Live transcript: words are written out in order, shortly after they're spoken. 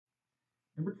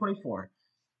Number 24.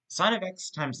 Sine of x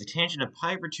times the tangent of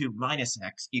pi over 2 minus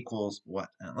x equals what?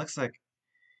 And it looks like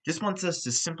just wants us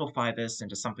to simplify this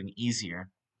into something easier,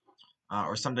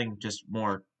 or something just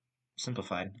more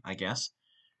simplified, I guess,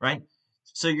 right?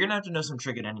 So you're gonna have to know some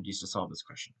trig identities to solve this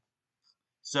question.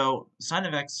 So sine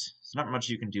of x, there's not much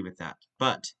you can do with that.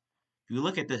 But if you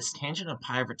look at this, tangent of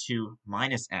pi over 2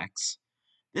 minus x,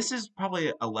 this is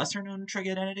probably a lesser known trig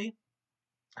identity,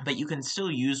 but you can still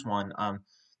use one.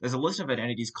 There's a list of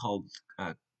identities called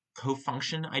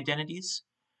cofunction identities,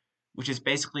 which is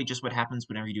basically just what happens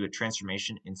whenever you do a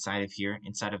transformation inside of here,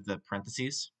 inside of the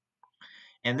parentheses.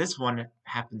 And this one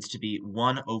happens to be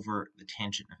 1 over the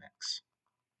tangent of x.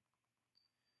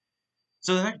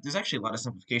 So there's actually a lot of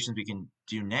simplifications we can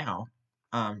do now.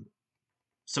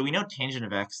 So we know tangent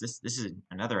of x. This is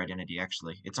another identity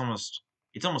actually. It's almost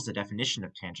a definition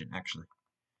of tangent actually.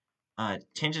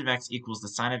 Tangent of x equals the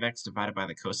sine of x divided by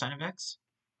the cosine of x.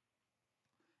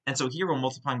 And so here we're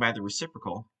multiplying by the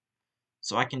reciprocal.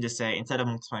 So I can just say, instead of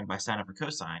multiplying by sine over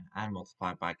cosine, I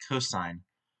multiply by cosine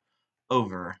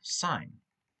over sine.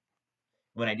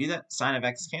 When I do that, sine of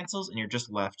x cancels, and you're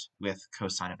just left with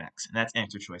cosine of x. And that's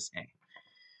answer choice A.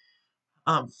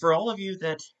 For all of you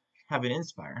that have an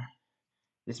Inspire,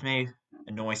 this may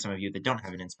annoy some of you that don't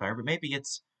have an Inspire, but maybe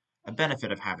it's a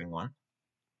benefit of having one.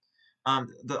 A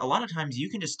lot of times you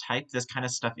can just type this kind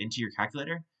of stuff into your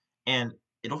calculator, and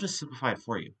it'll just simplify it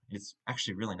for you. It's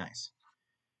actually really nice.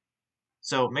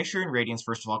 So make sure you're in radians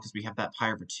first of all, because we have that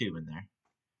pi over 2 in there.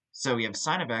 So we have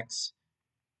sine of x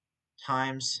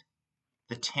times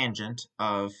the tangent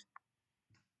of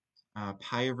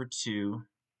pi over 2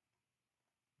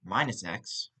 minus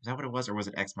x. Is that what it was, or was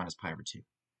it x minus pi over 2?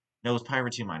 No, it was pi over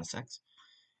 2 minus x.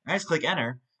 I just click enter,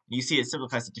 and you see it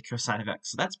simplifies it to cosine of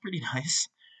x. So that's pretty nice.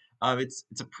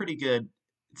 It's a pretty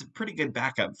good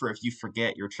backup for if you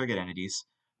forget your trig identities.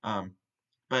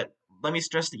 But let me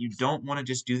stress that you don't want to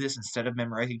just do this instead of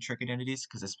memorizing trig identities,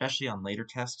 because especially on later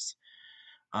tests,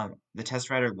 the test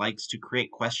writer likes to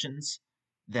create questions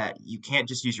that you can't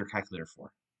just use your calculator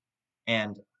for.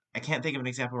 And I can't think of an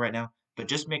example right now, but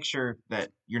just make sure that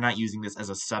you're not using this as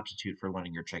a substitute for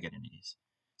learning your trig identities.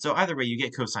 So either way, you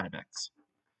get cosine of x.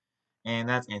 And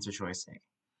that's answer choice A.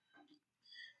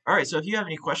 Alright, so if you have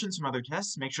any questions from other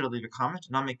tests, make sure to leave a comment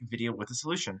and I'll make a video with a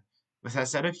solution. With that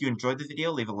said, if you enjoyed the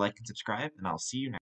video, leave a like and subscribe, and I'll see you next time.